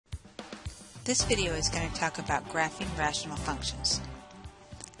This video is going to talk about graphing rational functions.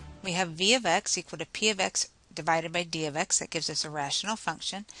 We have v of x equal to p of x divided by d of x. That gives us a rational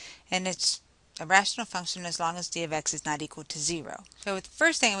function, and it's a rational function as long as d of x is not equal to 0. So the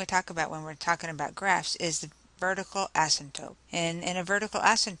first thing we talk about when we're talking about graphs is the vertical asymptote. And in a vertical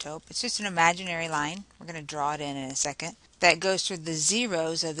asymptote, it's just an imaginary line. We're going to draw it in a second. That goes through the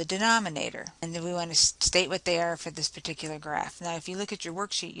zeros of the denominator. And then we want to state what they are for this particular graph. Now, if you look at your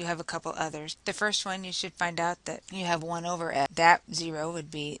worksheet, you have a couple others. The first one, you should find out that you have 1 over x. That 0 would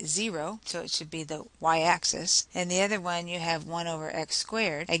be 0, so it should be the y-axis. And the other one, you have 1 over x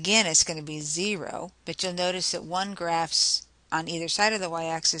squared. Again, it's going to be 0, but you'll notice that one graphs on either side of the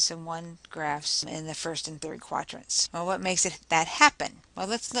y-axis and one graphs in the first and third quadrants. Well, what makes that happen? Well,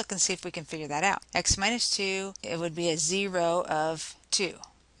 let's look and see if we can figure that out. X minus 2, it would be a 0 of 2.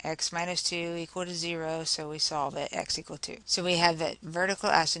 X minus 2 equal to 0, so we solve it, x equal 2. So we have that vertical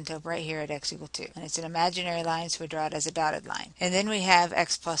asymptote right here at x equal 2. And it's an imaginary line, so we draw it as a dotted line. And then we have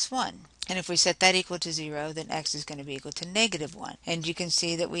x plus 1. And if we set that equal to 0, then x is going to be equal to negative 1. And you can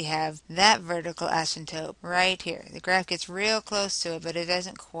see that we have that vertical asymptote right here. The graph gets real close to it, but it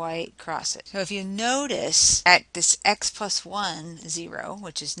doesn't quite cross it. So if you notice at this x plus 1, 0,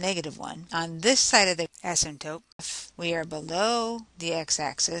 which is negative 1, on this side of the asymptote, we are below the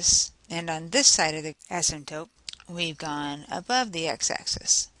x-axis. And on this side of the asymptote, we've gone above the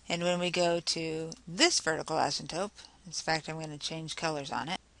x-axis. And when we go to this vertical asymptote, in fact, I'm going to change colors on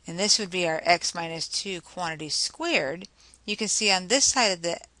it. And this would be our x minus 2 quantity squared. You can see on this side of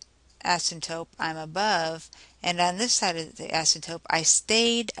the asymptote I'm above, and on this side of the asymptote I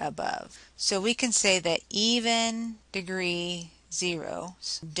stayed above. So we can say that even degree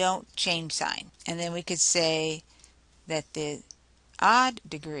zeros don't change sign. And then we could say that the odd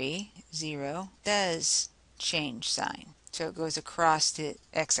degree 0 does change sign. So it goes across the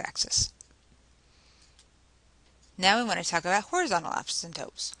x-axis. Now we want to talk about horizontal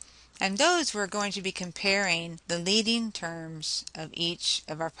asymptotes. And those we're going to be comparing the leading terms of each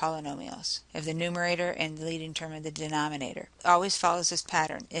of our polynomials, of the numerator and the leading term of the denominator. It always follows this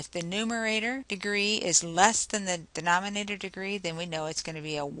pattern. If the numerator degree is less than the denominator degree, then we know it's going to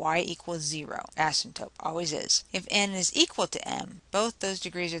be a y equals 0 asymptote. Always is. If n is equal to m, both those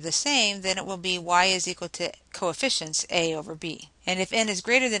degrees are the same, then it will be y is equal to coefficients a over b. And if n is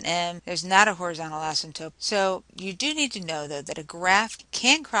greater than m, there's not a horizontal asymptote. So you do need to know, though, that a graph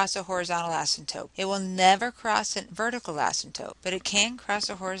can cross a horizontal asymptote. It will never cross a vertical asymptote, but it can cross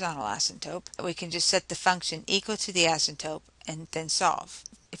a horizontal asymptote. We can just set the function equal to the asymptote and then solve.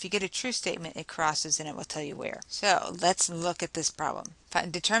 If you get a true statement, it crosses and it will tell you where. So let's look at this problem.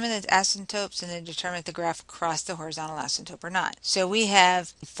 Determine the asymptotes and then determine if the graph crossed the horizontal asymptote or not. So we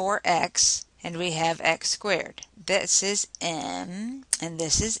have 4x and we have x squared. This is m and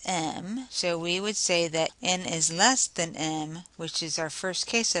this is m. So we would say that n is less than m, which is our first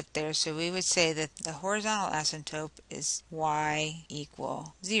case up there. So we would say that the horizontal asymptote is y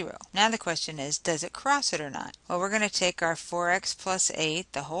equal 0. Now the question is, does it cross it or not? Well, we're going to take our 4x plus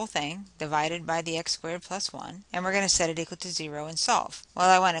 8, the whole thing, divided by the x squared plus 1, and we're going to set it equal to 0 and solve. Well,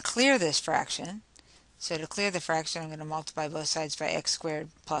 I want to clear this fraction. So to clear the fraction, I'm going to multiply both sides by x squared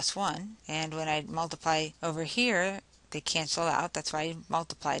plus 1. And when I multiply over here, they cancel out. That's why I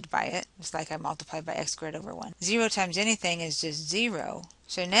multiplied by it. It's like I multiplied by x squared over 1. 0 times anything is just 0.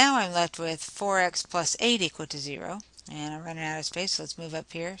 So now I'm left with 4x plus 8 equal to 0. And I'm running out of space, so let's move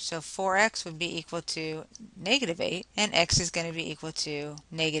up here. So 4x would be equal to negative 8, and x is going to be equal to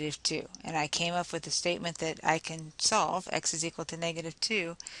negative 2. And I came up with a statement that I can solve. X is equal to negative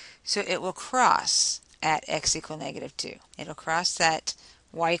 2, so it will cross at x equal negative 2. It'll cross that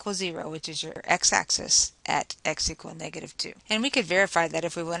y equals 0, which is your x-axis, at x equal negative 2. And we could verify that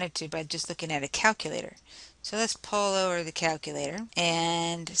if we wanted to by just looking at a calculator. So let's pull over the calculator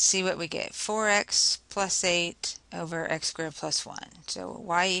and see what we get. 4x plus 8 over x squared plus 1. So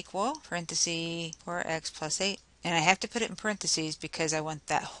y equal, parenthesis, 4x plus 8. And I have to put it in parentheses because I want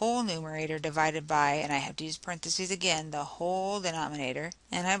that whole numerator divided by, and I have to use parentheses again, the whole denominator.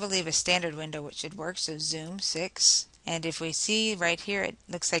 And I believe a standard window which should work, so zoom 6. And if we see right here, it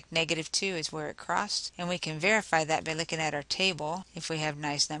looks like negative 2 is where it crossed. And we can verify that by looking at our table. If we have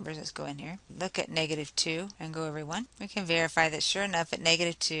nice numbers, let's go in here. Look at negative 2 and go over 1. We can verify that sure enough at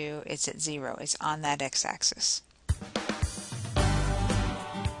negative 2, it's at 0. It's on that x-axis.